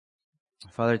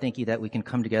Father, thank you that we can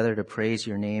come together to praise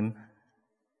your name.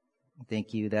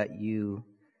 Thank you that you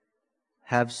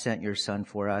have sent your Son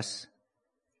for us,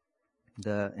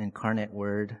 the incarnate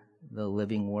Word, the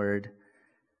living Word,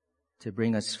 to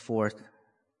bring us forth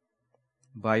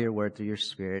by your Word through your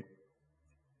Spirit,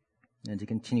 and to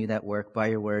continue that work by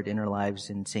your Word in our lives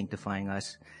in sanctifying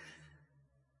us,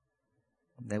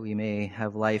 that we may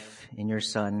have life in your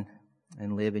Son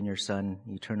and live in your Son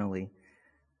eternally.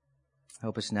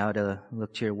 Help us now to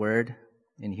look to your Word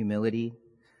in humility,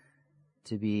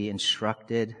 to be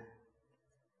instructed,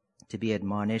 to be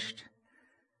admonished,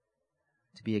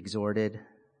 to be exhorted,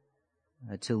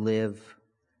 to live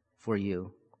for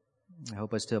you.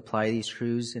 Help us to apply these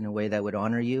truths in a way that would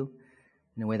honor you,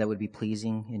 in a way that would be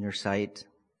pleasing in your sight,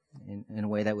 in a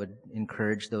way that would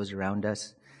encourage those around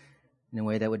us, in a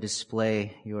way that would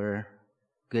display your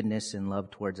goodness and love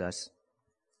towards us.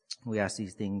 We ask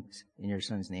these things in your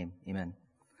Son's name. Amen.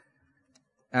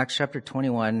 Acts chapter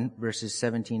 21, verses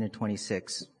 17 to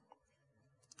 26.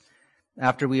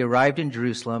 After we arrived in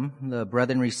Jerusalem, the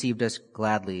brethren received us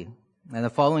gladly. And the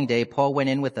following day, Paul went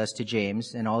in with us to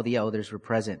James, and all the elders were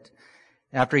present.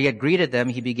 After he had greeted them,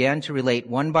 he began to relate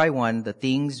one by one the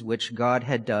things which God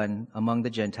had done among the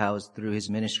Gentiles through his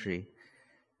ministry.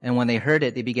 And when they heard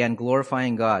it, they began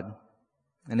glorifying God.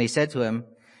 And they said to him,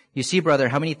 "You see, brother,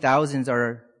 how many thousands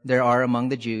there are among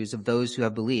the Jews of those who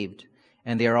have believed,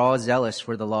 and they are all zealous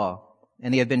for the law.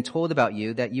 And they have been told about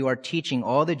you that you are teaching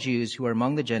all the Jews who are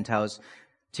among the Gentiles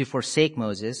to forsake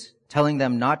Moses, telling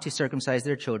them not to circumcise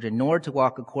their children, nor to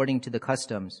walk according to the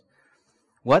customs.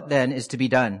 What then is to be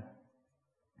done?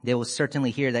 They will certainly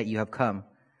hear that you have come.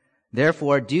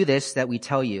 Therefore, do this that we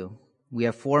tell you. We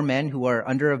have 4 men who are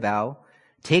under a vow.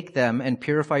 Take them and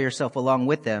purify yourself along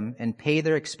with them, and pay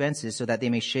their expenses so that they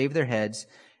may shave their heads,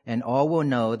 and all will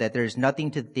know that there is nothing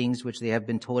to the things which they have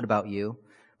been told about you,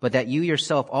 but that you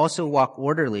yourself also walk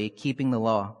orderly, keeping the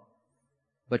law.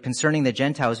 But concerning the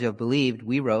Gentiles who have believed,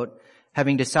 we wrote,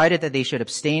 having decided that they should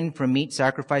abstain from meat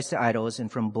sacrificed to idols,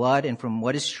 and from blood, and from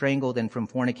what is strangled, and from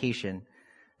fornication.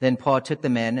 Then Paul took the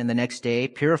men, and the next day,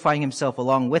 purifying himself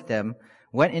along with them,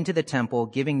 went into the temple,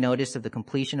 giving notice of the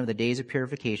completion of the days of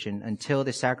purification until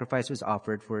the sacrifice was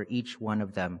offered for each one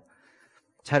of them."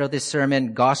 Titled this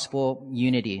sermon, Gospel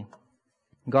Unity.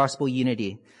 Gospel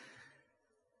Unity.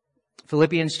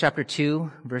 Philippians chapter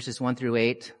 2, verses 1 through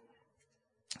 8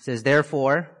 says,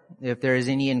 "Therefore, if there is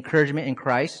any encouragement in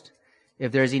Christ,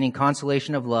 if there is any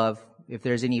consolation of love, if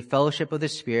there is any fellowship of the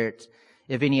Spirit,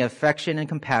 if any affection and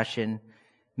compassion,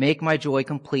 make my joy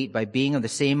complete by being of the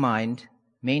same mind,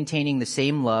 maintaining the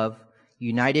same love,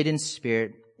 united in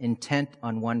spirit, intent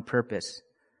on one purpose.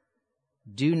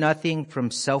 Do nothing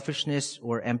from selfishness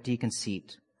or empty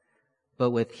conceit, but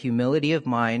with humility of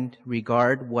mind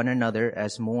regard one another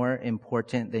as more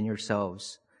important than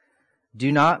yourselves.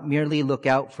 Do not merely look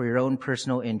out for your own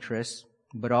personal interests,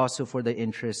 but also for the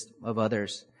interests of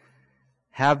others.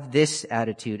 Have this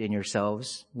attitude in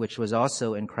yourselves, which was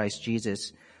also in Christ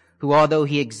Jesus, who, although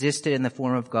he existed in the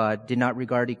form of God, did not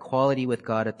regard equality with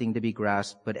God a thing to be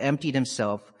grasped, but emptied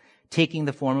himself, taking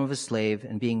the form of a slave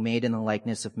and being made in the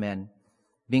likeness of men.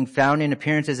 Being found in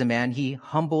appearance as a man, he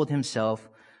humbled himself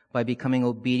by becoming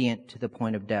obedient to the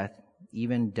point of death,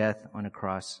 even death on a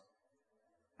cross."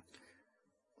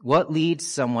 What leads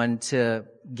someone to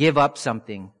give up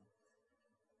something,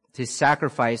 to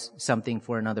sacrifice something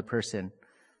for another person?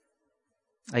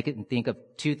 I can think of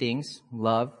 2 things,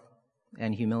 love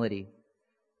and humility.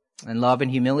 And love and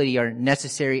humility are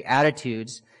necessary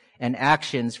attitudes and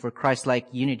actions for Christ-like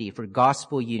unity, for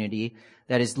gospel unity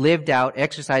that is lived out,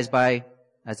 exercised by,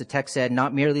 as the text said,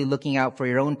 not merely looking out for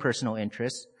your own personal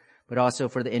interests, but also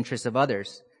for the interests of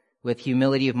others, with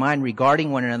humility of mind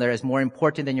regarding one another as more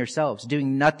important than yourselves,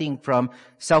 doing nothing from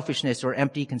selfishness or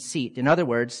empty conceit. In other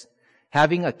words,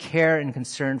 having a care and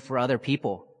concern for other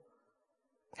people,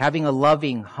 having a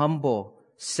loving, humble,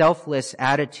 selfless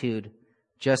attitude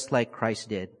just like Christ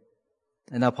did.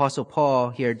 And the Apostle Paul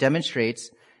here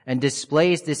demonstrates and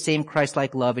displays this same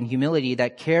Christ-like love and humility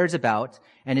that cares about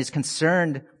and is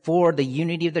concerned for the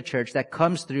unity of the church that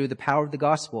comes through the power of the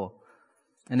gospel.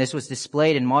 And this was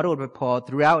displayed and modeled by Paul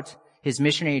throughout his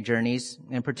missionary journeys,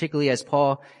 and particularly as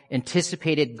Paul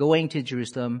anticipated going to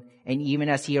Jerusalem, and even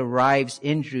as he arrives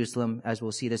in Jerusalem, as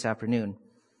we'll see this afternoon.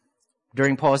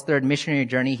 During Paul's 3rd missionary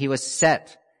journey, he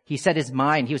set his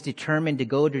mind, he was determined to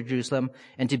go to Jerusalem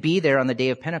and to be there on the day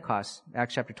of Pentecost,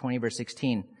 Acts chapter 20, verse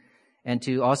 16, and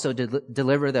to also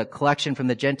deliver the collection from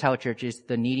the Gentile churches,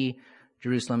 the needy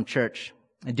Jerusalem church.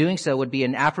 And doing so would be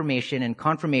an affirmation and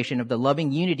confirmation of the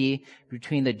loving unity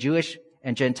between the Jewish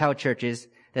and Gentile churches,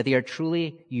 that they are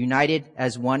truly united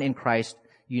as one in Christ,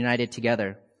 united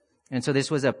together. And so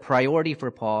this was a priority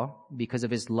for Paul because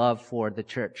of his love for the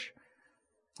church.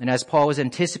 And as Paul was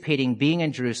anticipating being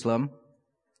in Jerusalem,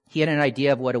 he had an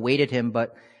idea of what awaited him,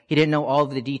 but he didn't know all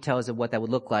of the details of what that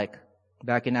would look like.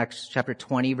 Back in Acts chapter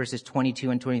 20, verses 22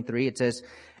 and 23, it says,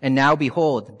 "And now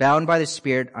behold, bound by the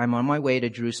Spirit, I'm on my way to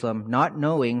Jerusalem, not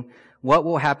knowing what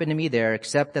will happen to me there,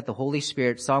 except that the Holy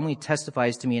Spirit solemnly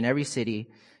testifies to me in every city,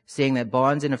 saying that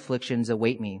bonds and afflictions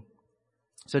await me."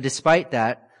 So despite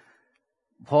that,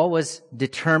 Paul was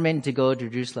determined to go to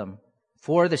Jerusalem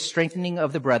for the strengthening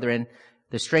of the brethren,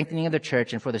 the strengthening of the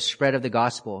church, and for the spread of the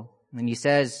gospel. And he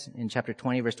says in chapter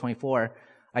 20, verse 24,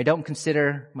 "I don't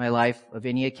consider my life of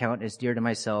any account as dear to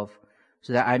myself,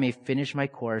 so that I may finish my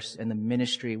course and the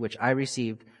ministry which I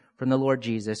received from the Lord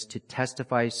Jesus to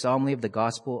testify solemnly of the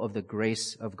gospel of the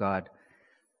grace of God."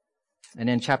 And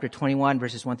in chapter 21,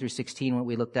 verses 1 through 16, what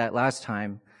we looked at last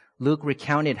time, Luke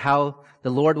recounted how the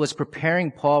Lord was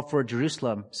preparing Paul for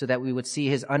Jerusalem so that we would see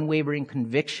his unwavering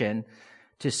conviction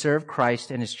to serve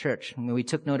Christ and his church. And we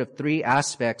took note of three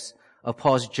aspects of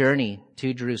Paul's journey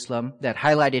to Jerusalem that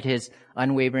highlighted his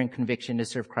unwavering conviction to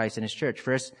serve Christ and his church.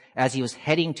 First, as he was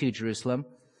heading to Jerusalem.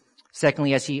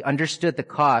 Secondly, as he understood the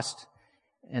cost.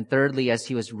 And thirdly, as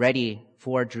he was ready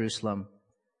for Jerusalem.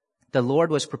 The Lord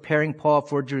was preparing Paul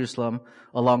for Jerusalem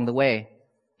along the way.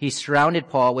 He surrounded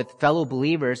Paul with fellow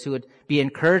believers who would be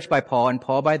encouraged by Paul and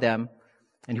Paul by them,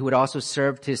 and who would also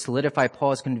serve to solidify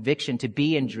Paul's conviction to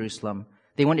be in Jerusalem.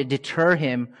 They wanted to deter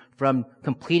him from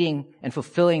completing and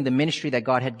fulfilling the ministry that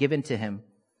God had given to him.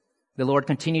 The Lord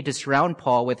continued to surround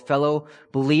Paul with fellow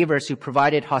believers who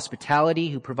provided hospitality,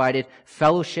 who provided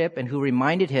fellowship, and who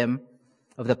reminded him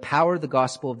of the power of the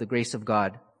gospel of the grace of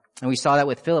God. And we saw that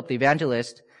with Philip the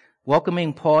evangelist,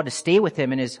 welcoming Paul to stay with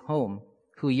him in his home,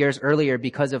 who years earlier,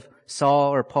 because of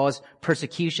Saul or Paul's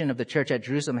persecution of the church at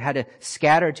Jerusalem, had to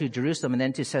scatter to Jerusalem and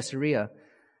then to Caesarea.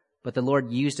 But the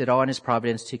Lord used it all in his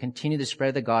providence to continue the spread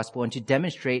of the gospel and to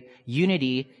demonstrate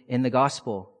unity in the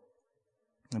gospel.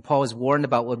 And Paul was warned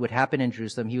about what would happen in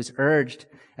Jerusalem. He was urged,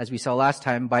 as we saw last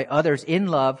time, by others in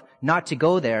love not to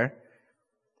go there,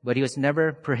 but he was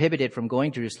never prohibited from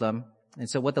going to Jerusalem. And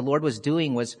so what the Lord was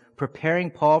doing was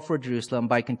preparing Paul for Jerusalem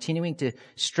by continuing to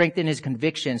strengthen his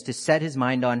convictions, to set his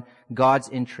mind on God's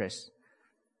interests.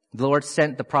 The Lord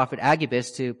sent the prophet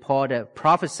Agabus to Paul to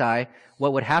prophesy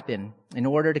what would happen in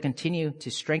order to continue to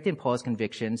strengthen Paul's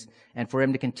convictions and for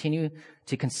him to continue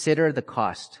to consider the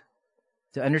cost,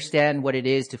 to understand what it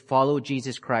is to follow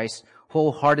Jesus Christ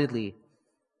wholeheartedly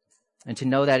and to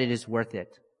know that it is worth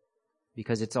it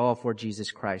because it's all for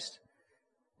Jesus Christ,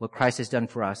 what Christ has done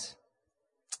for us.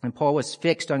 And Paul was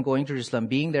fixed on going to Jerusalem,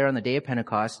 being there on the day of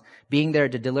Pentecost, being there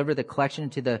to deliver the collection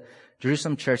to the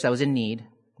Jerusalem church that was in need,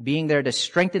 being there to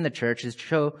strengthen the church, to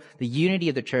show the unity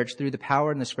of the church through the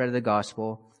power and the spread of the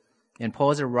gospel. And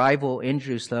Paul's arrival in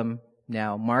Jerusalem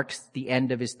now marks the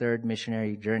end of his third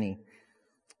missionary journey.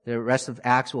 The rest of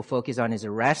Acts will focus on his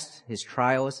arrest, his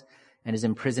trials, and his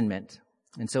imprisonment.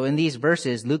 And so in these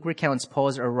verses, Luke recounts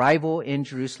Paul's arrival in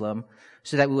Jerusalem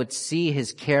so that we would see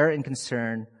his care and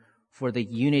concern for the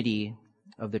unity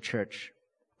of the church.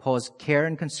 Paul's care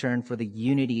and concern for the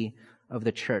unity of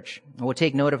the church. And we'll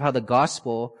take note of how the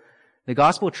gospel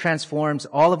transforms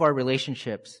all of our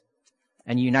relationships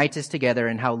and unites us together,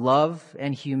 and how love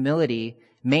and humility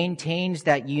maintains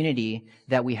that unity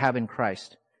that we have in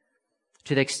Christ.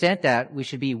 To the extent that we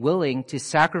should be willing to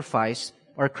sacrifice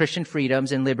our Christian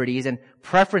freedoms and liberties and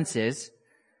preferences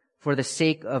for the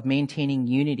sake of maintaining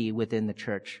unity within the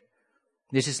church.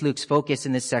 This is Luke's focus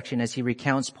in this section as he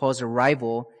recounts Paul's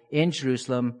arrival in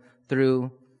Jerusalem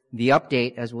through the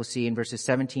update, as we'll see in verses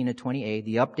 17 to 28,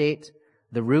 the update,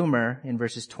 the rumor in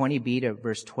verses 20b to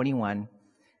verse 21,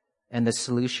 and the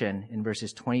solution in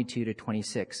verses 22 to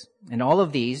 26. And all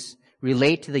of these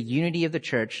relate to the unity of the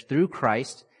church through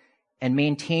Christ and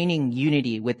maintaining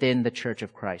unity within the church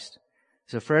of Christ.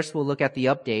 So first we'll look at the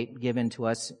update given to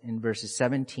us in verses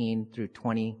 17 through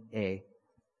 20a. It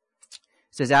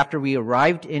says, "After we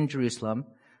arrived in Jerusalem,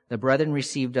 the brethren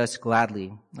received us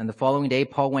gladly. And the following day,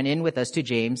 Paul went in with us to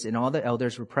James, and all the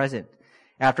elders were present.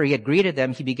 After he had greeted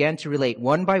them, he began to relate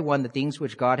one by one the things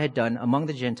which God had done among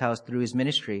the Gentiles through his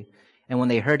ministry. And when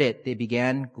they heard it, they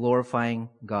began glorifying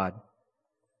God."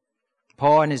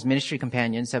 Paul and his ministry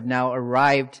companions have now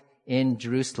arrived in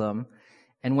Jerusalem.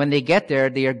 And when they get there,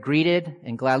 they are greeted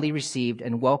and gladly received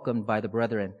and welcomed by the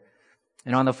brethren.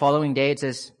 And on the following day, it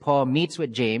says, Paul meets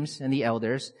with James and the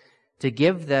elders to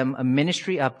give them a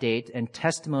ministry update and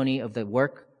testimony of the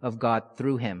work of God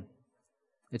through him.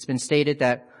 It's been stated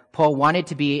that Paul wanted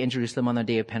to be in Jerusalem on the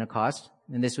day of Pentecost,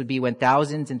 And this would be when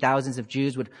thousands and thousands of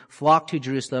Jews would flock to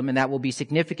Jerusalem, and that will be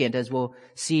significant, as we'll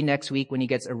see next week, when he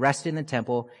gets arrested in the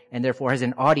temple and therefore has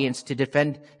an audience to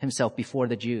defend himself before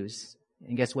the Jews.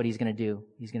 And guess what he's going to do?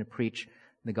 He's going to preach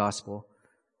the gospel.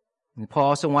 And Paul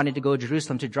also wanted to go to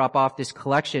Jerusalem to drop off this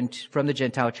collection from the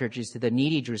Gentile churches to the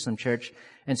needy Jerusalem church.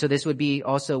 And so this would be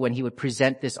also when he would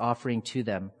present this offering to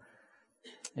them.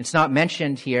 It's not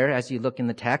mentioned here as you look in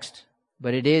the text,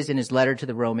 but it is in his letter to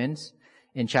the Romans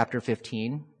in chapter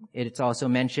 15. It's also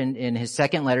mentioned in his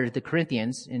second letter to the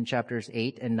Corinthians in chapters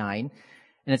 8 and 9.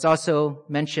 And it's also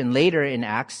mentioned later in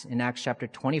Acts chapter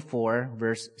 24,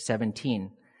 verse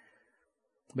 17.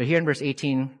 But here in verse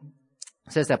 18,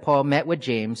 it says that Paul met with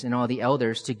James and all the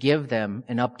elders to give them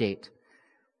an update.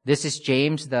 This is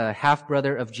James, the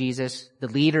half-brother of Jesus, the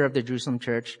leader of the Jerusalem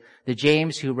church, the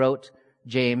James who wrote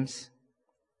James,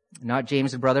 not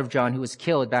James, the brother of John, who was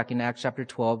killed back in Acts chapter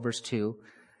 12, verse 2.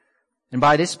 And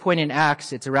by this point in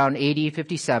Acts, it's around AD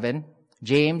 57,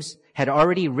 James had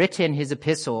already written his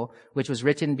epistle, which was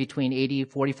written between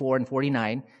AD 44 and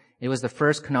 49. It was the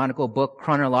first canonical book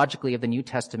chronologically of the New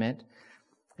Testament.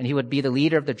 And he would be the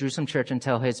leader of the Jerusalem church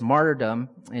until his martyrdom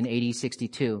in AD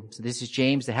 62. So this is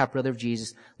James, the half-brother of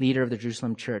Jesus, leader of the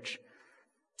Jerusalem church.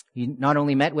 He not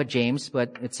only met with James,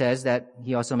 but it says that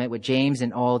he also met with James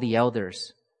and all the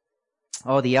elders.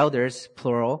 All the elders,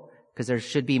 plural, because there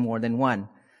should be more than one.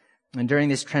 And during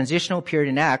this transitional period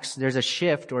in Acts, there's a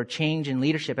shift or change in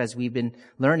leadership, as we've been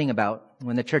learning about.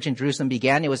 When the church in Jerusalem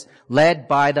began, it was led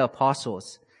by the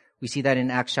apostles. We see that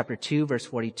in Acts chapter 2, verse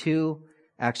 42,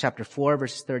 Acts chapter 4,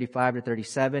 verses 35 to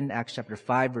 37, Acts chapter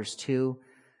 5, verse 2.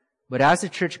 But as the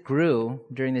church grew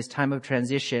during this time of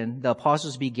transition, the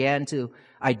apostles began to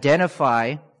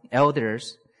identify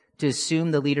elders to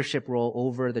assume the leadership role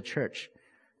over the church.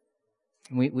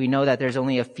 We know that there's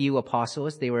only a few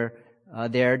apostles. They were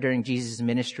there during Jesus'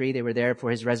 ministry. They were there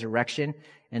for his resurrection.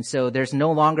 And so there's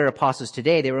no longer apostles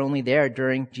today. They were only there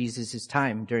during Jesus'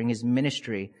 time, during his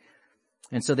ministry.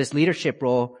 And so this leadership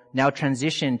role now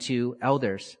transitioned to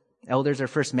elders. Elders are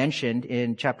first mentioned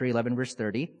in chapter 11, verse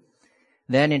 30.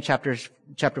 Then in chapter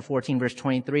 14, verse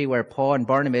 23, where Paul and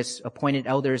Barnabas appointed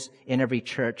elders in every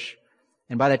church.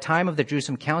 And by the time of the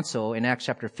Jerusalem Council in Acts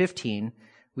chapter 15,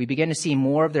 we begin to see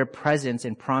more of their presence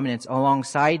and prominence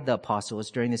alongside the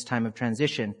apostles during this time of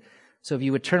transition. So if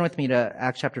you would turn with me to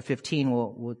Acts chapter 15,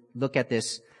 we'll look at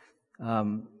this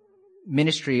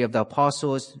ministry of the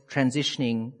apostles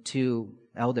transitioning to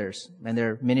elders and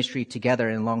their ministry together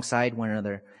and alongside one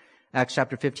another. Acts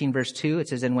chapter 15, verse 2, it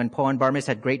says, "And when Paul and Barnabas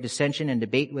had great dissension and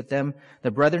debate with them,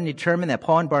 the brethren determined that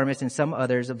Paul and Barnabas and some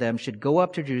others of them should go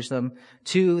up to Jerusalem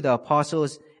to the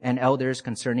apostles and elders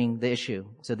concerning the issue."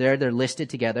 So there they're listed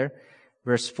together.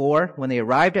 Verse 4, "When they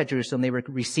arrived at Jerusalem, they were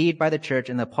received by the church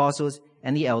and the apostles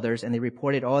and the elders, and they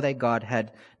reported all that God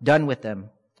had done with them."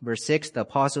 Verse 6, "The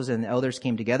apostles and the elders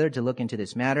came together to look into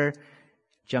this matter."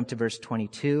 Jump to verse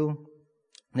 22.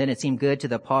 "Then it seemed good to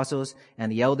the apostles and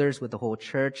the elders with the whole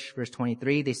church." Verse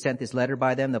 23, "They sent this letter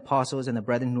by them, the apostles and the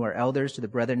brethren who are elders, to the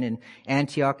brethren in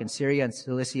Antioch and Syria and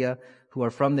Cilicia who are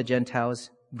from the Gentiles.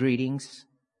 Greetings."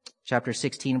 Chapter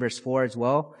 16, verse 4 as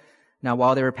well. "Now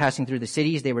while they were passing through the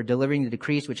cities, they were delivering the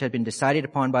decrees which had been decided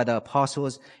upon by the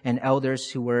apostles and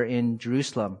elders who were in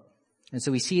Jerusalem." And so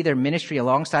we see their ministry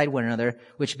alongside one another,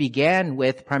 which began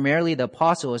with primarily the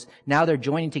apostles. Now they're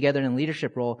joining together in a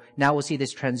leadership role. Now we'll see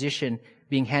this transition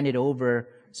being handed over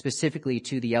specifically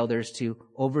to the elders to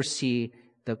oversee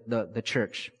the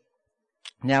church.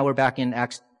 Now we're back in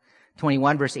Acts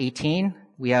 21, verse 18.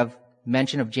 We have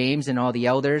mention of James and all the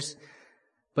elders,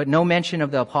 but no mention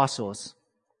of the apostles.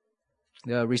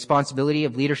 The responsibility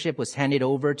of leadership was handed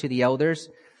over to the elders.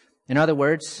 In other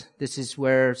words, this is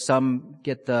where some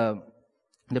get the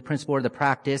principle or the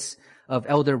practice of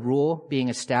elder rule being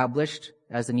established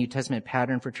as the New Testament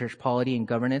pattern for church polity and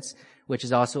governance, which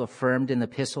is also affirmed in the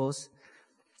epistles.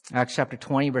 Acts chapter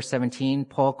 20, verse 17,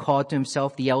 Paul called to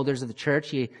himself the elders of the church.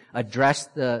 He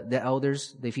addressed the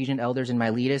elders, the Ephesian elders in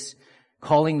Miletus,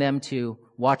 calling them to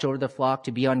watch over the flock,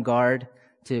 to be on guard,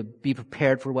 to be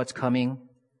prepared for what's coming.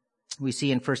 We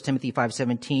see in 1 Timothy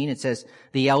 5:17, it says,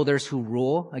 the elders who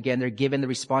rule, again, they're given the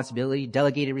responsibility,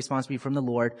 delegated responsibility from the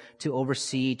Lord to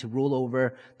oversee, to rule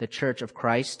over the church of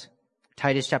Christ.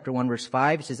 Titus chapter 1, verse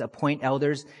 5, it says, appoint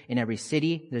elders in every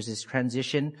city. There's this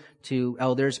transition to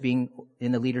elders being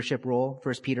in the leadership role.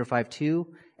 1 Peter 5:2,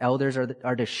 elders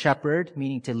are to shepherd,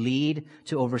 meaning to lead,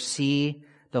 to oversee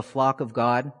the flock of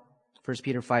God. 1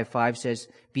 Peter 5:5 says,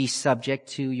 be subject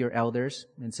to your elders.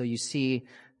 And so you see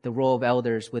the role of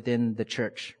elders within the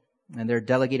church and their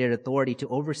delegated authority to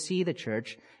oversee the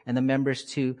church and the members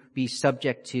to be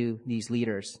subject to these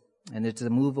leaders. And it's a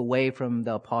move away from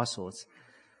the apostles.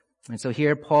 And so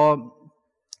here Paul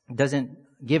doesn't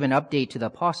give an update to the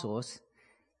apostles.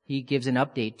 He gives an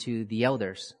update to the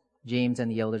elders, James and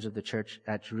the elders of the church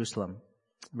at Jerusalem.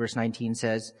 Verse 19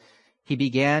 says, he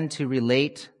began to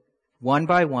relate one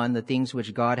by one the things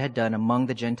which God had done among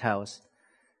the Gentiles.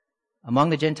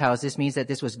 Among the Gentiles, this means that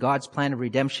this was God's plan of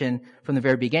redemption from the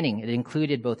very beginning. It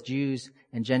included both Jews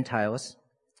and Gentiles.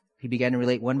 He began to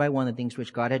relate one by one the things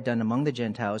which God had done among the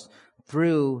Gentiles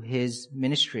through his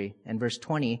ministry. And verse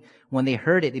 20, when they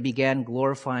heard it, they began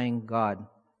glorifying God.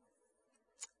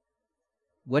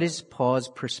 What is Paul's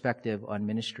perspective on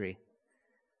ministry?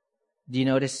 Do you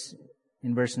notice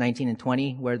in verse 19 and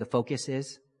 20 where the focus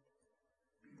is?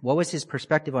 What was his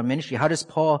perspective on ministry? How does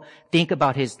Paul think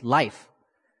about his life?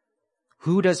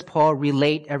 Who does Paul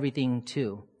relate everything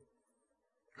to?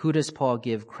 Who does Paul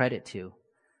give credit to?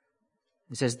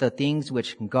 It says the things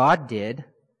which God did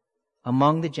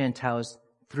among the Gentiles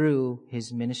through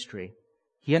his ministry.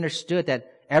 He understood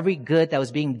that every good that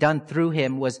was being done through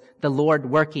him was the Lord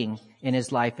working in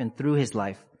his life and through his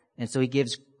life. And so he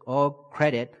gives all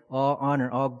credit, all honor,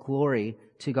 all glory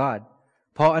to God.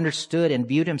 Paul understood and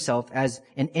viewed himself as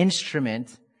an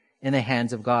instrument in the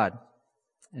hands of God.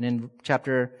 And in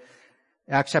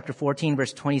Acts chapter 14,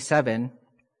 verse 27,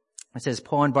 it says, as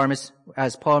Paul and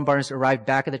Barnabas arrived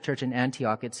back at the church in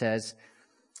Antioch, it says,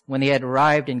 when they had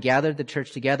arrived and gathered the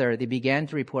church together, they began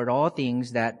to report all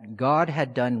things that God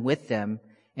had done with them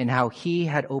and how he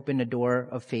had opened a door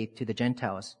of faith to the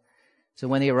Gentiles. So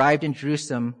when they arrived in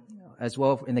Jerusalem, as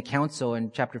well in the council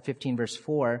in chapter 15, verse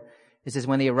 4, it says,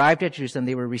 when they arrived at Jerusalem,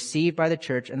 they were received by the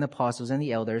church and the apostles and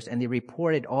the elders, and they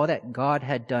reported all that God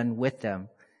had done with them.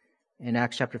 In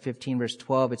Acts chapter 15, verse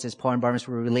 12, it says, Paul and Barnabas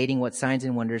were relating what signs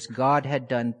and wonders God had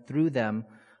done through them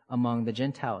among the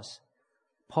Gentiles.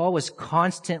 Paul was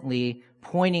constantly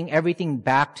pointing everything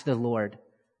back to the Lord.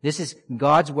 This is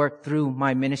God's work through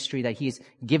my ministry that he's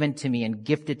given to me and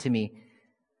gifted to me.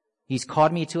 He's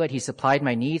called me to it. He supplied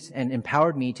my needs and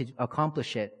empowered me to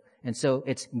accomplish it. And so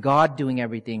it's God doing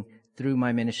everything through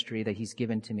my ministry that he's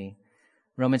given to me.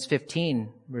 Romans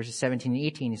 15, verses 17 and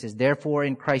 18, he says, therefore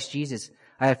in Christ Jesus,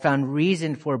 I have found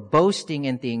reason for boasting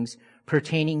in things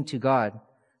pertaining to God.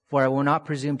 For I will not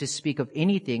presume to speak of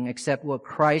anything except what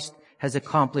Christ has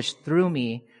accomplished through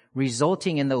me,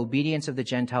 resulting in the obedience of the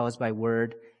Gentiles by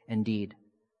word and deed.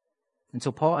 And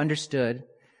so Paul understood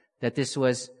that this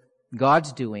was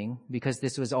God's doing because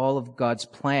this was all of God's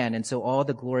plan. And so all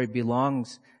the glory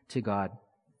belongs to God.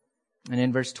 And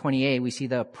in verse 28, we see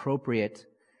the appropriate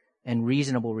and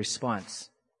reasonable response.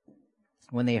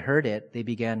 When they heard it, they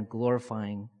began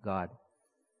glorifying God.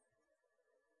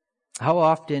 How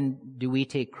often do we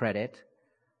take credit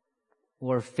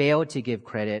or fail to give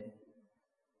credit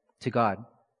to God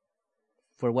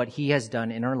for what he has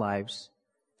done in our lives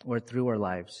or through our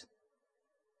lives?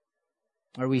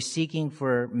 Are we seeking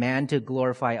for man to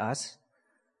glorify us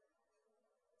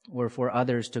or for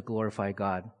others to glorify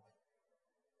God?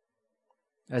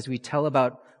 As we tell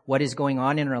about what is going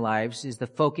on in our lives, is the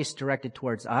focus directed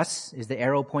towards us? Is the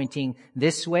arrow pointing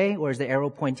this way, or is the arrow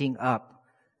pointing up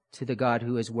to the God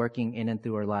who is working in and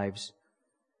through our lives?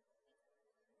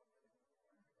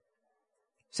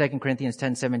 2 Corinthians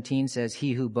 10:17 says,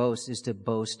 he who boasts is to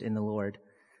boast in the Lord,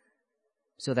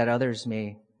 so that others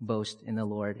may boast in the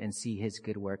Lord and see his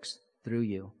good works through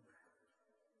you.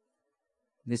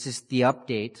 This is the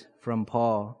update from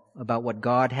Paul about what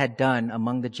God had done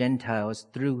among the Gentiles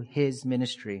through his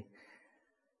ministry.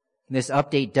 This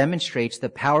update demonstrates the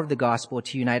power of the gospel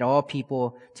to unite all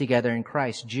people together in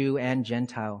Christ, Jew and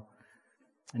Gentile.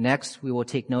 Next, we will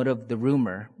take note of the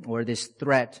rumor, or this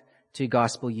threat to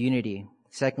gospel unity.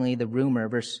 Secondly, the rumor,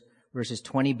 verses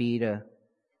 20b to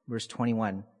verse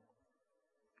 21.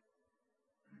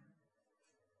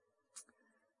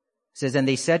 It says, and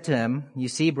they said to him, you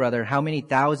see, brother, how many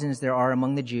thousands there are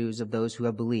among the Jews of those who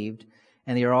have believed,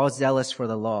 and they are all zealous for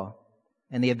the law.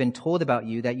 And they have been told about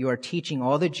you that you are teaching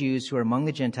all the Jews who are among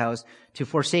the Gentiles to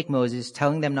forsake Moses,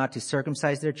 telling them not to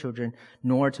circumcise their children,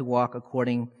 nor to walk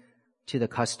according to the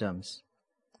customs.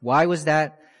 Why was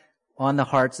that on the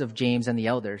hearts of James and the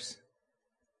elders?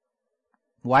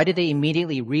 Why did they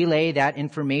immediately relay that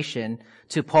information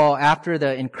to Paul after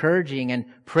the encouraging and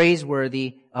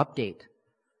praiseworthy update?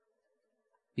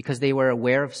 Because they were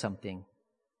aware of something.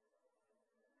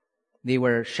 They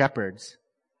were shepherds,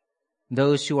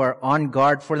 those who are on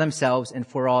guard for themselves and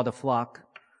for all the flock,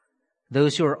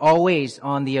 those who are always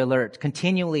on the alert,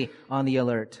 continually on the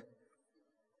alert,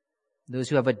 those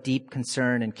who have a deep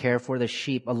concern and care for the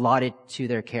sheep allotted to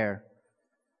their care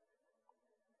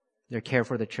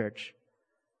for the church.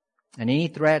 And any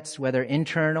threats, whether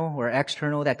internal or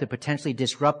external, that could potentially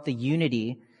disrupt the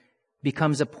unity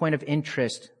becomes a point of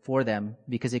interest for them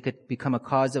because it could become a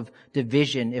cause of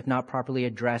division if not properly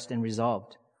addressed and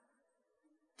resolved.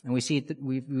 And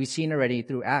we've seen already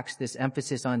through Acts this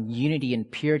emphasis on unity and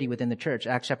purity within the church.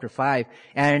 Acts chapter 5,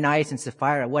 Ananias and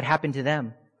Sapphira, what happened to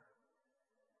them?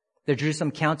 The Jerusalem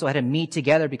council had to meet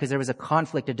together because there was a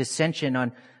conflict, a dissension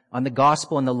on the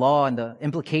gospel and the law and the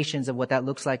implications of what that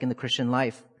looks like in the Christian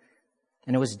life.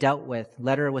 And it was dealt with.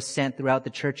 Letter was sent throughout the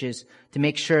churches to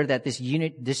make sure that this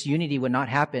unity would not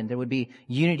happen. There would be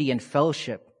unity and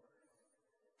fellowship.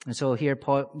 And so here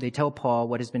they tell Paul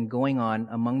what has been going on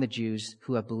among the Jews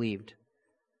who have believed.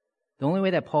 The only way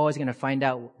that Paul is going to find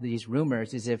out these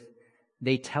rumors is if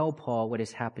they tell Paul what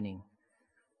is happening.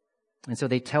 And so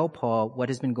they tell Paul what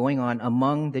has been going on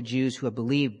among the Jews who have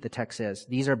believed, the text says.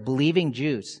 These are believing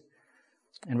Jews.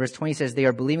 And verse 20 says, they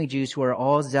are believing Jews who are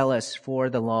all zealous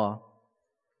for the law.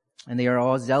 And they are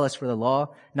all zealous for the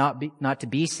law, not to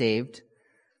be saved.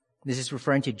 This is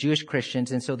referring to Jewish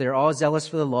Christians. And so they're all zealous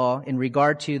for the law in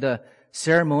regard to the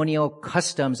ceremonial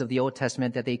customs of the Old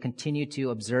Testament that they continue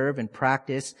to observe and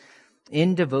practice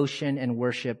in devotion and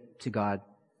worship to God.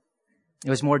 It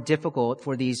was more difficult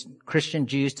for these Christian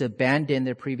Jews to abandon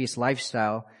their previous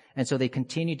lifestyle, and so they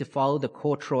continued to follow the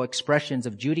cultural expressions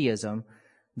of Judaism,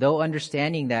 though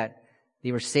understanding that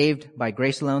they were saved by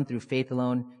grace alone, through faith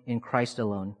alone, in Christ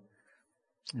alone.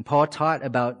 And Paul taught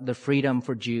about the freedom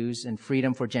for Jews and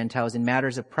freedom for Gentiles in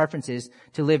matters of preferences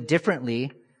to live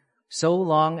differently, so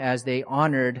long as they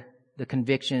honored the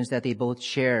convictions that they both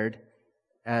shared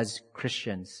as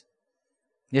Christians.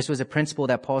 This was a principle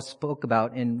that Paul spoke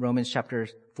about in Romans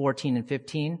chapters 14 and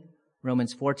 15,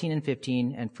 Romans 14 and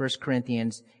 15, and 1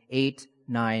 Corinthians 8,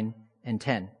 9, and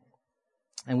 10.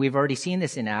 And we've already seen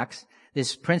this in Acts,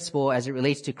 this principle as it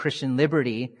relates to Christian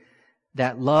liberty,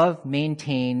 that love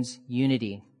maintains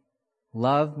unity.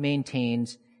 Love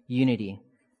maintains unity.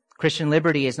 Christian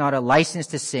liberty is not a license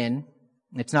to sin.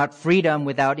 It's not freedom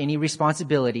without any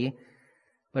responsibility,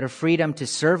 but a freedom to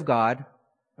serve God,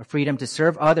 a freedom to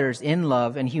serve others in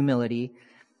love and humility.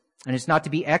 And it's not to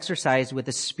be exercised with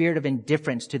a spirit of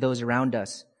indifference to those around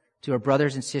us, to our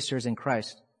brothers and sisters in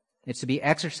Christ. It's to be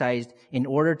exercised in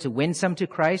order to win some to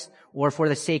Christ or for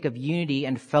the sake of unity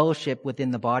and fellowship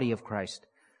within the body of Christ.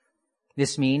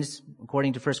 This means,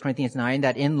 according to 1 Corinthians 9,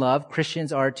 that in love,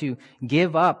 Christians are to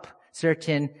give up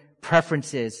certain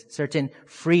preferences, certain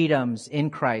freedoms in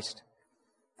Christ.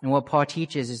 And what Paul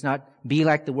teaches is not be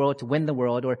like the world to win the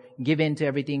world or give in to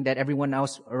everything that everyone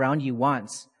else around you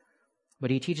wants. But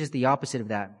he teaches the opposite of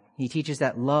that. He teaches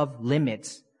that love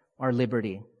limits our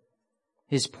liberty.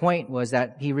 His point was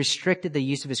that he restricted the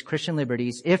use of his Christian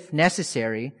liberties, if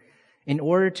necessary, in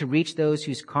order to reach those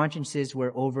whose consciences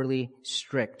were overly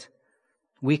strict.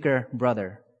 Weaker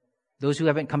brother. Those who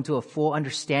haven't come to a full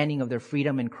understanding of their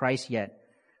freedom in Christ yet.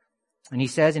 And he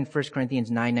says in 1 Corinthians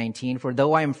 9:19, for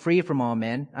though I am free from all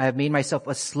men, I have made myself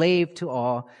a slave to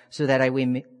all so that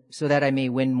I may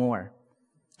win more.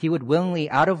 He would willingly,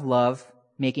 out of love,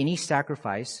 make any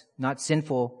sacrifice, not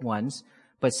sinful ones,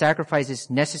 but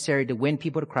sacrifices necessary to win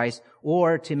people to Christ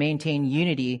or to maintain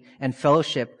unity and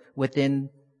fellowship within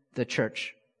the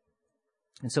church.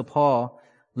 And so Paul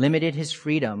limited his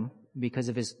freedom because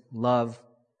of his love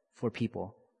for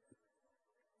people.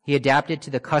 He adapted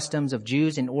to the customs of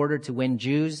Jews in order to win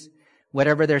Jews.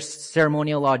 Whatever their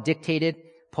ceremonial law dictated,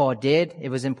 Paul did. It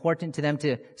was important to them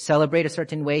to celebrate a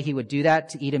certain way. He would do that.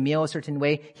 To eat a meal a certain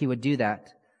way, he would do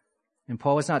that. And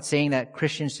Paul was not saying that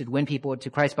Christians should win people to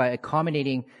Christ by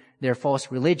accommodating their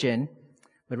false religion,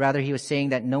 but rather he was saying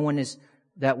that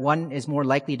one is more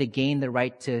likely to gain the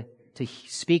right to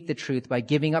speak the truth by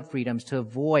giving up freedoms to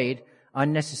avoid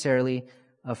unnecessarily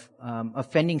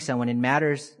offending someone in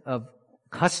matters of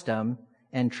custom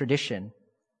and tradition.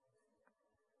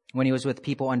 When he was with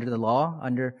people under the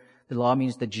law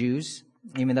means the Jews,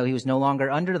 even though he was no longer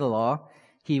under the law,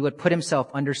 he would put himself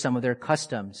under some of their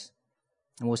customs.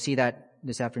 And we'll see that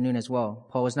this afternoon as well.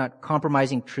 Paul was not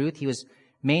compromising truth. He was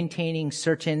maintaining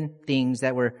certain things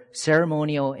that were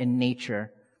ceremonial in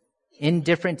nature,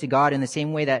 indifferent to God in the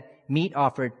same way that meat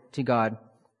offered to God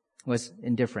was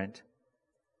indifferent.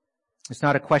 It's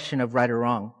not a question of right or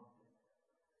wrong.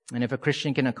 And if a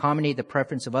Christian can accommodate the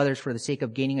preference of others for the sake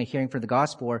of gaining a hearing for the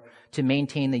gospel or to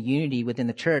maintain the unity within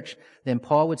the church, then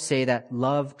Paul would say that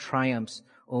love triumphs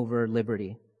over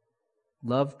liberty.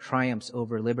 Love triumphs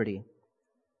over liberty.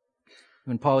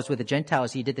 When Paul was with the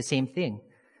Gentiles, he did the same thing.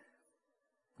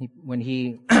 When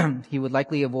he would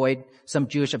likely avoid some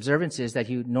Jewish observances that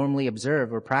he would normally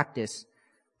observe or practice,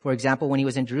 For example, when he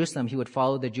was in Jerusalem, he would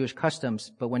follow the Jewish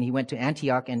customs, but when he went to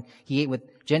Antioch and he ate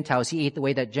with Gentiles, he ate the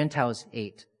way that Gentiles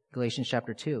ate. Galatians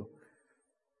chapter 2.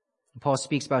 Paul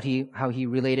speaks about how he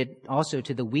related also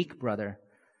to the weak brother,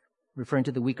 referring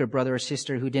to the weaker brother or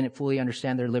sister who didn't fully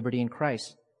understand their liberty in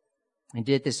Christ. And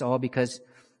did this all because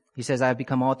he says, I have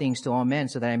become all things to all men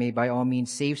so that I may by all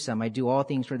means save some. I do all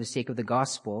things for the sake of the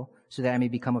gospel so that I may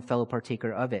become a fellow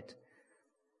partaker of it.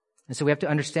 And so we have to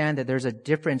understand that there's a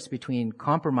difference between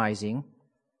compromising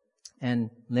and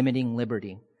limiting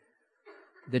liberty.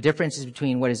 The difference is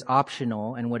between what is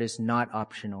optional and what is not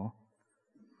optional.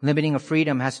 Limiting a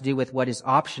freedom has to do with what is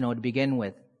optional to begin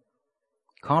with.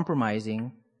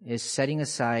 Compromising is setting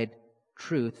aside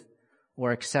truth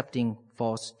or accepting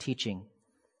false teaching.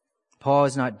 Paul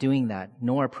is not doing that,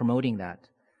 nor promoting that.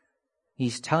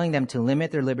 He's telling them to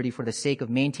limit their liberty for the sake of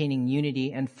maintaining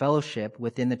unity and fellowship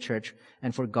within the church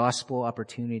and for gospel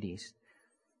opportunities.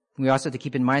 We also have to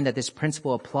keep in mind that this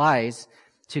principle applies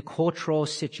to cultural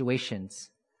situations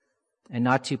and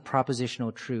not to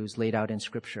propositional truths laid out in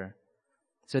Scripture.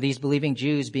 So these believing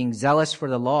Jews being zealous for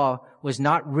the law was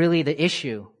not really the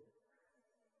issue.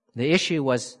 The issue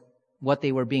was what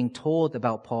they were being told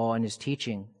about Paul and his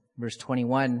teaching. Verse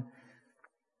 21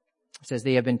 says,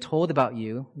 they have been told about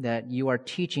you that you are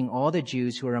teaching all the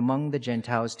Jews who are among the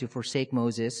Gentiles to forsake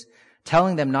Moses,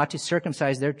 telling them not to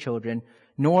circumcise their children,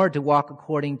 nor to walk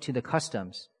according to the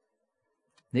customs.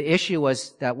 The issue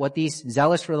was that what these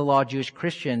zealous for the law Jewish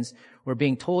Christians were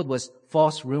being told was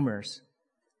false rumors.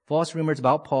 False rumors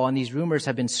about Paul, and these rumors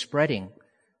have been spreading.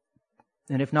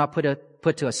 And if not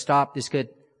put to a stop, this could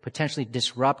potentially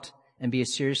disrupt and be a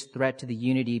serious threat to the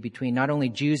unity between not only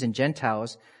Jews and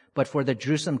Gentiles, but for the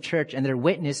Jerusalem church and their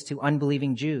witness to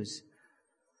unbelieving Jews.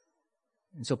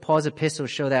 And so Paul's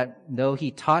epistles show that though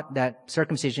he taught that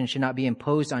circumcision should not be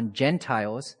imposed on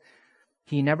Gentiles,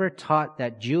 he never taught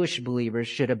that Jewish believers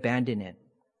should abandon it.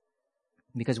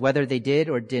 Because whether they did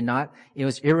or did not, it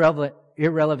was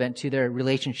irrelevant to their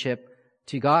relationship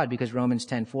to God, because Romans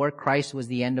 10:4, Christ was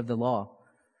the end of the law.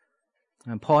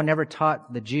 And Paul never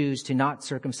taught the Jews to not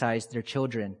circumcise their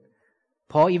children.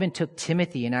 Paul even took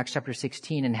Timothy in Acts chapter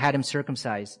 16 and had him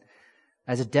circumcised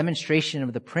as a demonstration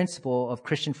of the principle of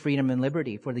Christian freedom and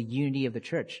liberty for the unity of the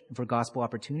church and for gospel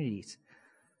opportunities.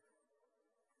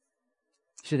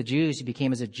 To the Jews, he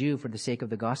became as a Jew for the sake of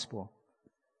the gospel.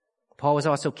 Paul was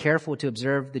also careful to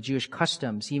observe the Jewish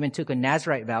customs. He even took a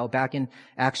Nazirite vow back in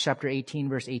Acts chapter 18,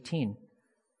 verse 18.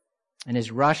 And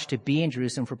his rush to be in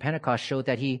Jerusalem for Pentecost showed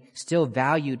that he still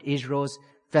valued Israel's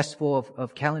festival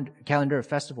of calendar of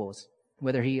festivals,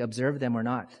 whether he observed them or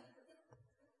not.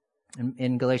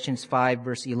 In Galatians 5,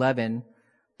 verse 11,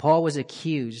 Paul was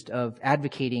accused of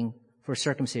advocating for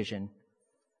circumcision.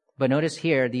 But notice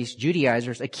here, these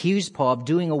Judaizers accused Paul of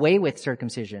doing away with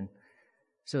circumcision.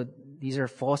 So these are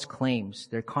false claims.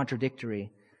 They're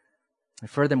contradictory. And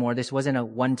furthermore, this wasn't a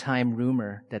one-time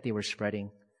rumor that they were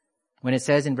spreading. When it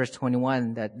says in verse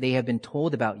 21 that they have been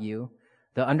told about you,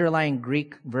 the underlying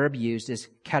Greek verb used is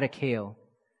katekeo.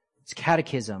 It's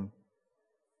catechism,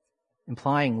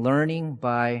 implying learning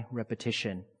by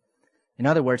repetition. In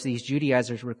other words, these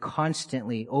Judaizers were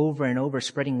constantly, over and over,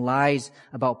 spreading lies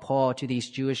about Paul to these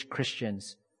Jewish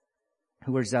Christians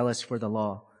who were zealous for the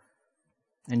law.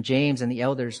 And James and the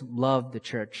elders loved the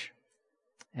church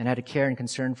and had a care and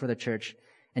concern for the church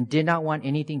and did not want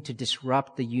anything to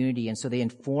disrupt the unity. And so they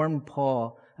informed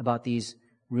Paul about these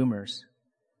rumors.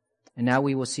 And now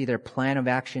we will see their plan of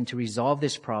action to resolve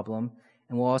this problem.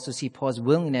 And we'll also see Paul's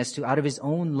willingness to, out of his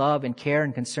own love and care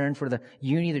and concern for the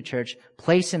unity of the church,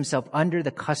 place himself under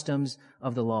the customs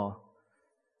of the law.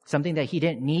 Something that he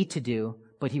didn't need to do,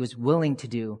 but he was willing to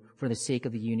do for the sake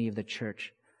of the unity of the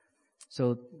church.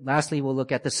 So lastly, we'll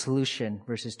look at the solution,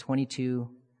 verses 22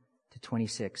 to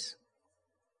 26.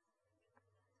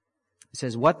 It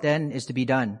says, what then is to be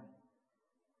done?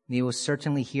 They will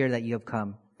certainly hear that you have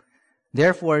come.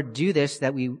 Therefore, do this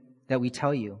that we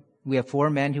tell you. We have 4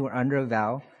 men who are under a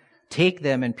vow. Take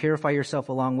them and purify yourself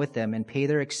along with them and pay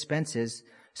their expenses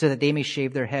so that they may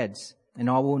shave their heads. And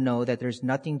all will know that there's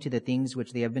nothing to the things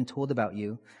which they have been told about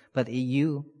you, but that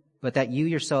you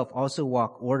yourself also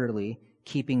walk orderly,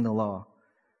 keeping the law.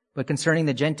 But concerning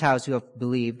the Gentiles who have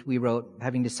believed, we wrote,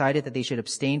 having decided that they should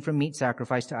abstain from meat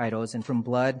sacrificed to idols and from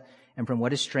blood and from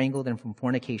what is strangled and from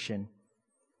fornication.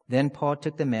 Then Paul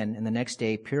took the men, and the next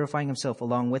day, purifying himself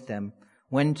along with them,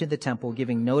 went into the temple,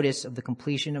 giving notice of the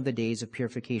completion of the days of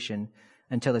purification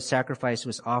until the sacrifice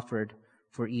was offered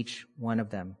for each one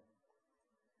of them.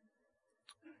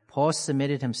 Paul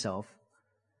submitted himself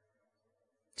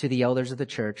to the elders of the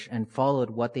church and followed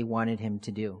what they wanted him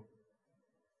to do.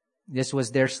 This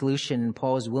was their solution, and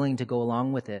Paul was willing to go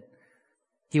along with it.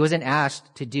 He wasn't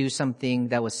asked to do something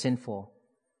that was sinful.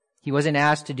 He wasn't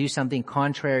asked to do something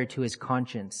contrary to his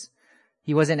conscience.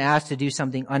 He wasn't asked to do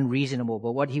something unreasonable,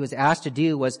 but what he was asked to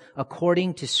do was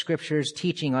according to Scripture's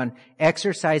teaching on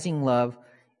exercising love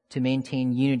to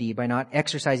maintain unity by not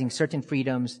exercising certain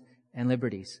freedoms and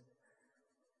liberties.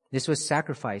 This was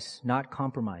sacrifice, not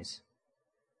compromise.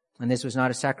 And this was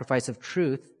not a sacrifice of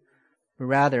truth, but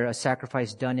rather a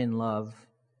sacrifice done in love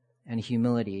and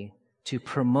humility to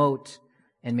promote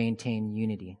and maintain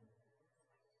unity.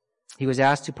 He was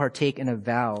asked to partake in a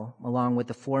vow along with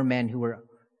the 4 men who were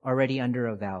already under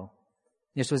a vow.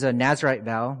 This was a Nazirite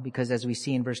vow because, as we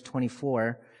see in verse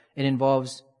 24, it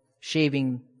involves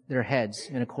shaving their heads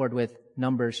in accord with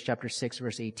Numbers chapter 6,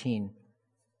 verse 18.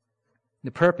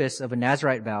 The purpose of a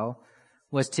Nazirite vow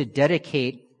was to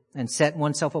dedicate and set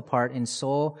oneself apart in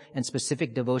soul and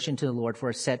specific devotion to the Lord for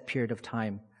a set period of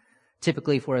time,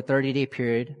 typically for a 30-day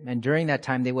period. And during that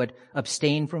time, they would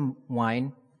abstain from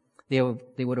wine. They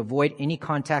would avoid any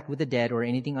contact with the dead or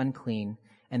anything unclean,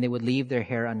 and they would leave their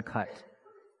hair uncut.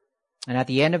 And at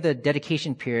the end of the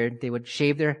dedication period, they would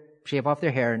shave off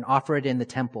their hair and offer it in the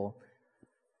temple.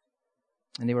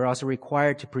 And they were also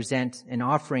required to present an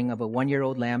offering of a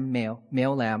 1-year-old lamb,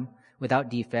 male lamb without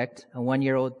defect, a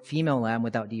 1-year-old female lamb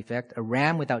without defect, a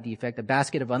ram without defect, a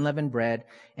basket of unleavened bread,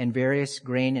 and various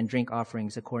grain and drink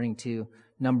offerings according to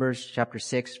Numbers chapter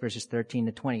 6, verses 13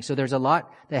 to 20. So there's a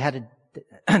lot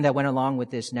that went along with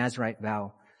this Nazirite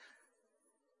vow.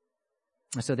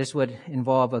 So this would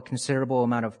involve a considerable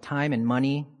amount of time and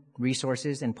money,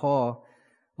 resources, and Paul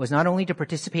was not only to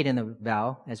participate in the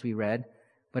vow, as we read,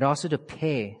 but also to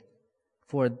pay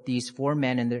for these 4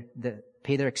 men and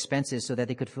pay their expenses so that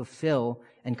they could fulfill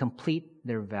and complete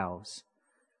their vows.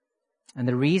 And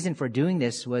the reason for doing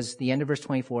this was the end of verse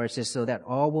 24. It says, so that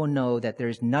all will know that there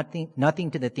is nothing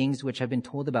to the things which have been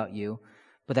told about you,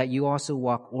 but that you also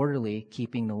walk orderly,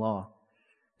 keeping the law.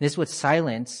 This would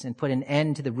silence and put an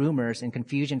end to the rumors and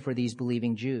confusion for these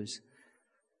believing Jews.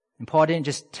 And Paul didn't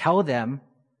just tell them,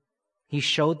 he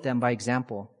showed them by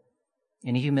example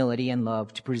in humility and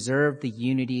love to preserve the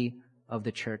unity of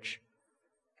the church.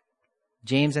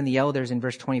 James and the elders in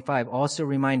verse 25 also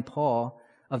remind Paul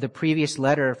of the previous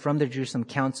letter from the Jerusalem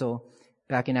Council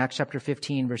back in Acts chapter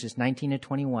 15, verses 19 to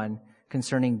 21,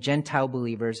 concerning Gentile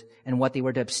believers and what they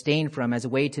were to abstain from as a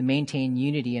way to maintain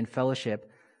unity and fellowship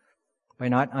by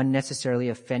not unnecessarily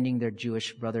offending their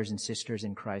Jewish brothers and sisters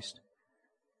in Christ.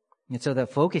 And so the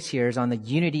focus here is on the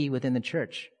unity within the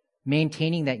church,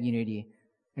 maintaining that unity,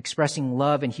 expressing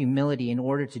love and humility in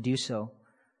order to do so.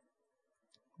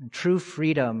 And true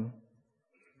freedom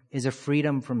is a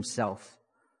freedom from self.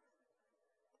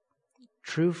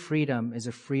 True freedom is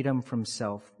a freedom from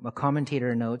self. A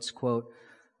commentator notes, quote,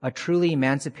 a truly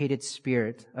emancipated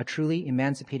spirit,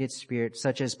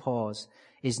 such as Paul's,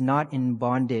 is not in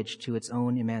bondage to its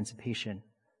own emancipation.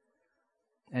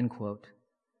 End quote.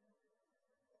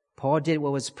 Paul did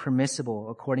what was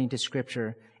permissible according to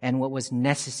Scripture and what was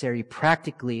necessary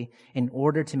practically in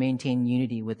order to maintain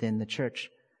unity within the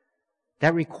church.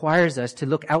 That requires us to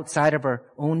look outside of our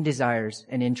own desires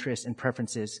and interests and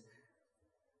preferences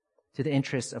to the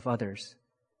interests of others.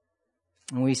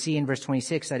 And we see in verse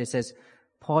 26 that it says,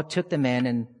 Paul took the men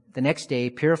and the next day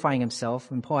purifying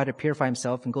himself, and Paul had to purify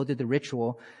himself and go through the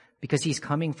ritual because he's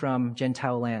coming from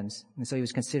Gentile lands, and so he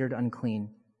was considered unclean.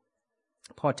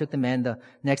 Paul took the men the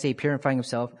next day purifying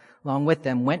himself, along with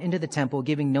them, went into the temple,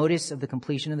 giving notice of the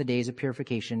completion of the days of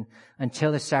purification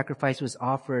until the sacrifice was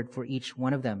offered for each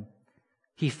one of them.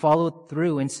 He followed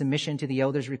through in submission to the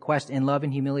elders' request in love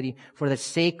and humility for the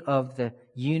sake of the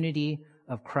unity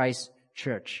of Christ's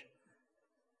church.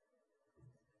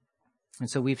 And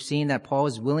so we've seen that Paul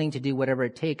is willing to do whatever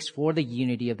it takes for the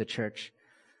unity of the church.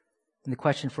 And the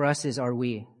question for us is, are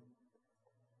we?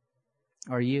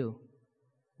 Are you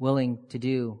willing to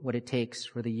do what it takes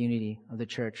for the unity of the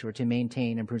church, or to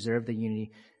maintain and preserve the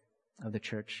unity of the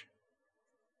church?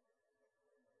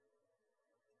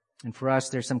 And for us,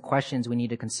 there's some questions we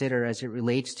need to consider as it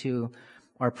relates to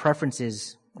our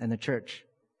preferences in the church.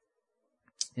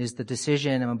 Is the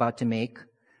decision I'm about to make,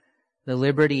 the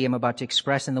liberty I'm about to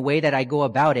express, and the way that I go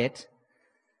about it,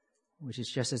 which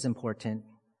is just as important,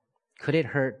 could it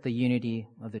hurt the unity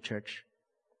of the church?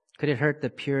 Could it hurt the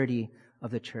purity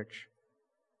of the church?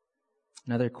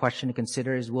 Another question to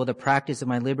consider is, will the practice of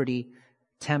my liberty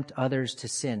tempt others to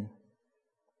sin?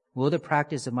 Will the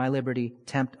practice of my liberty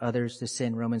tempt others to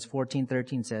sin? Romans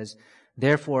 14:13 says,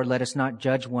 therefore, let us not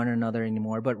judge one another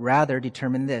anymore, but rather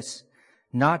determine this,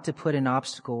 not to put an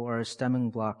obstacle or a stumbling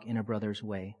block in a brother's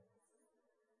way.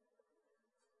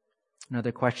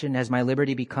 Another question, has my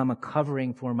liberty become a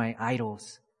covering for my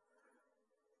idols?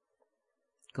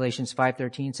 Galatians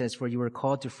 5:13 says, for you were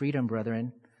called to freedom,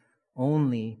 brethren.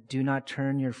 Only do not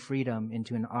turn your freedom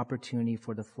into an opportunity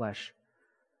for the flesh,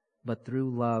 but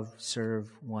through love serve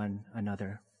one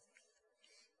another.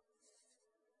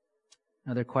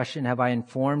 Another question, have I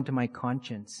informed my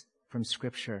conscience from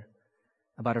Scripture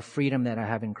about a freedom that I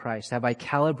have in Christ? Have I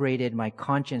calibrated my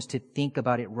conscience to think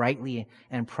about it rightly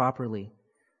and properly?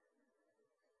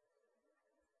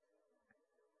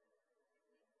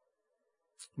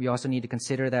 We also need to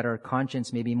consider that our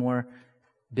conscience may be more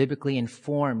biblically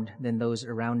informed than those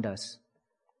around us.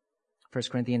 1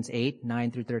 Corinthians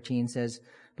 8:9-13 says,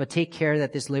 but take care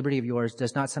that this liberty of yours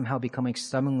does not somehow become a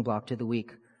stumbling block to the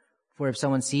weak. For if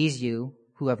someone sees you,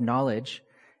 who have knowledge,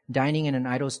 dining in an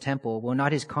idol's temple, will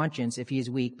not his conscience, if he is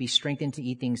weak, be strengthened to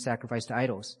eat things sacrificed to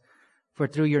idols? For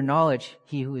through your knowledge,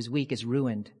 he who is weak is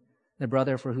ruined, the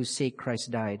brother for whose sake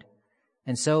Christ died.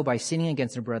 And so, by sinning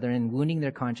against a brother and wounding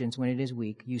their conscience when it is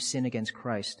weak, you sin against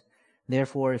Christ.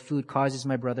 Therefore, if food causes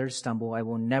my brother to stumble, I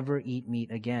will never eat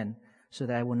meat again, so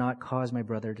that I will not cause my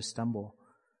brother to stumble.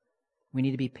 We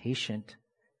need to be patient.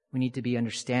 We need to be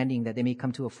understanding that they may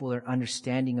come to a fuller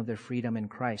understanding of their freedom in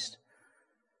Christ.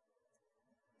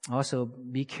 Also,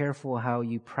 be careful how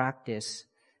you practice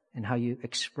and how you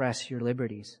express your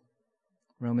liberties.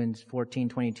 Romans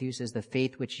 14:22 says, the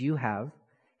faith which you have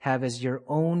as your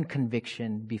own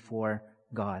conviction before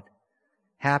God.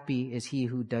 Happy is he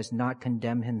who does not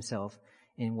condemn himself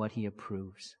in what he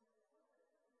approves.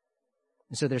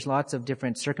 And so there's lots of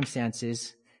different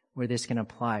circumstances where this can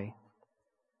apply.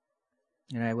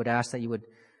 And I would ask that you would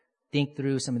think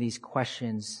through some of these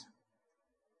questions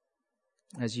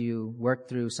as you work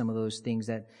through some of those things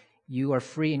that you are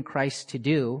free in Christ to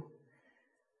do,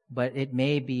 but it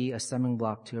may be a stumbling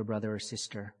block to a brother or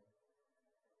sister.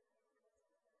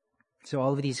 So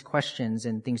all of these questions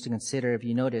and things to consider, if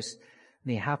you notice,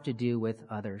 they have to do with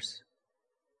others.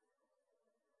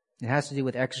 It has to do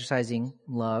with exercising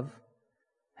love.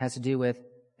 It has to do with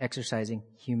exercising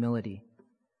humility.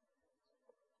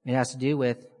 It has to do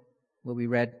with what we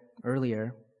read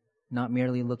earlier, not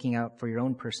merely looking out for your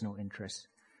own personal interests,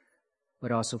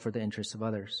 but also for the interests of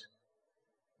others,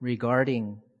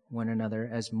 regarding one another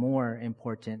as more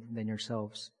important than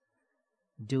yourselves,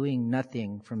 doing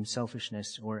nothing from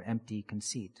selfishness or empty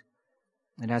conceit.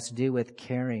 It has to do with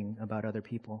caring about other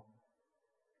people.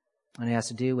 And it has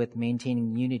to do with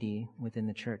maintaining unity within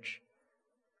the church,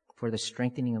 for the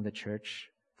strengthening of the church,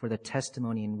 for the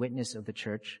testimony and witness of the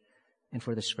church, and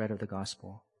for the spread of the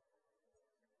gospel.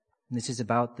 And this is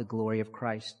about the glory of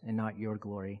Christ and not your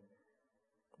glory.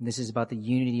 And this is about the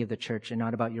unity of the church and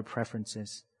not about your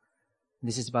preferences. And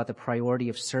this is about the priority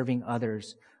of serving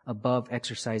others above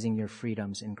exercising your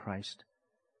freedoms in Christ.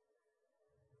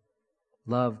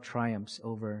 Love triumphs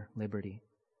over liberty.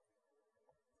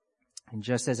 And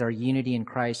just as our unity in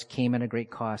Christ came at a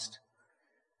great cost,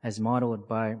 as modeled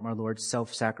by our Lord's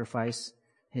self-sacrifice,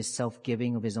 his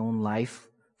self-giving of his own life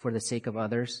for the sake of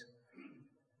others,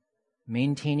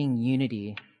 maintaining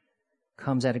unity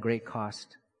comes at a great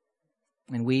cost.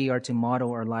 And we are to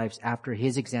model our lives after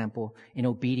his example in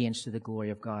obedience to the glory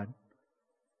of God.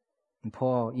 And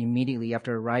Paul, immediately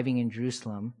after arriving in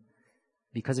Jerusalem,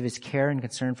 because of his care and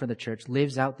concern for the church,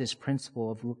 lives out this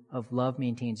principle of love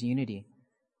maintains unity.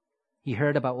 He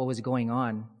heard about what was going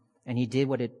on, and he did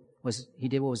what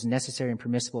was necessary and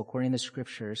permissible according to the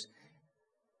scriptures,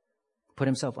 put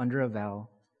himself under a vow,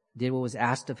 did what was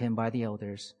asked of him by the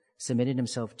elders, submitted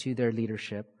himself to their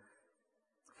leadership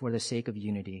for the sake of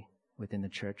unity within the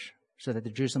church, so that the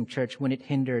Jerusalem church wouldn't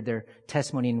hinder their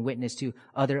testimony and witness to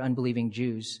other unbelieving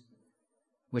Jews,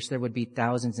 which there would be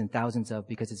thousands and thousands of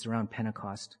because it's around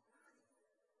Pentecost.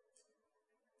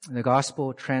 The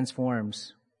gospel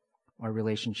transforms our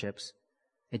relationships.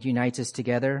 It unites us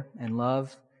together, and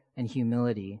love and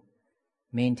humility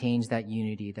maintains that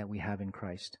unity that we have in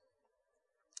Christ.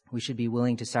 We should be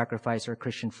willing to sacrifice our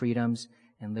Christian freedoms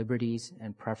and liberties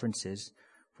and preferences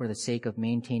for the sake of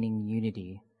maintaining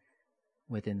unity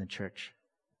within the church.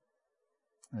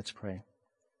 Let's pray.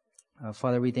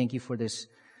 Father, we thank you for this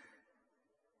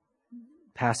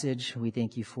passage. We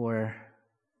thank you for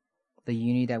the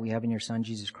unity that we have in your Son,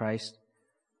 Jesus Christ,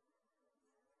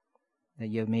 that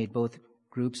you have made both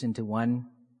groups into one,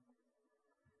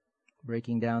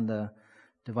 breaking down the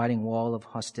dividing wall of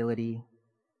hostility,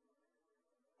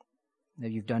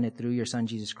 that you've done it through your Son,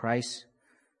 Jesus Christ,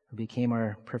 who became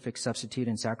our perfect substitute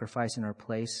and sacrifice in our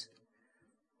place,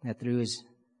 that through his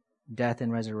death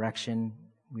and resurrection,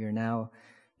 we are now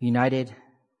united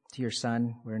to your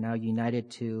Son. We're now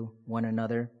united to one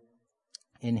another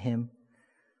in him.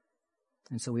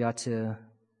 And so we ought to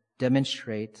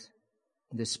demonstrate,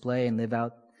 display, and live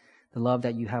out the love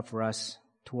that you have for us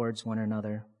towards one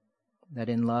another. That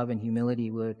in love and humility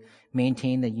would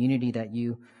maintain the unity that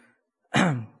you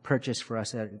purchased for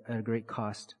us at a great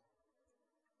cost.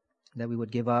 That we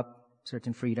would give up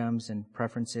certain freedoms and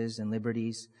preferences and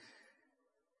liberties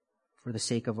for the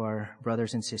sake of our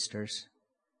brothers and sisters,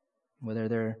 whether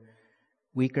they're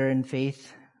weaker in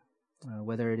faith,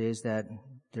 whether it is that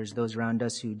there's those around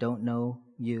us who don't know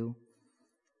you.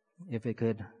 If it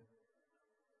could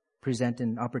present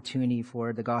an opportunity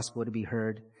for the gospel to be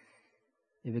heard,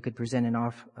 if it could present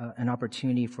an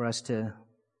opportunity for us to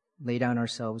lay down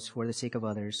ourselves for the sake of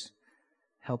others,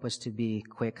 help us to be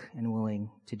quick and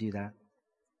willing to do that.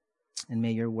 And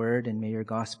may your word and may your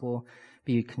gospel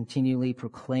be continually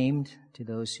proclaimed to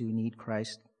those who need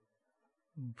Christ.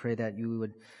 We pray that you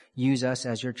would use us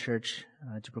as your church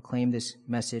to proclaim this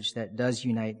message that does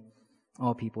unite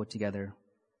all people together.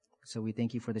 So we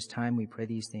thank you for this time. We pray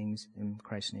these things in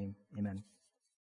Christ's name. Amen.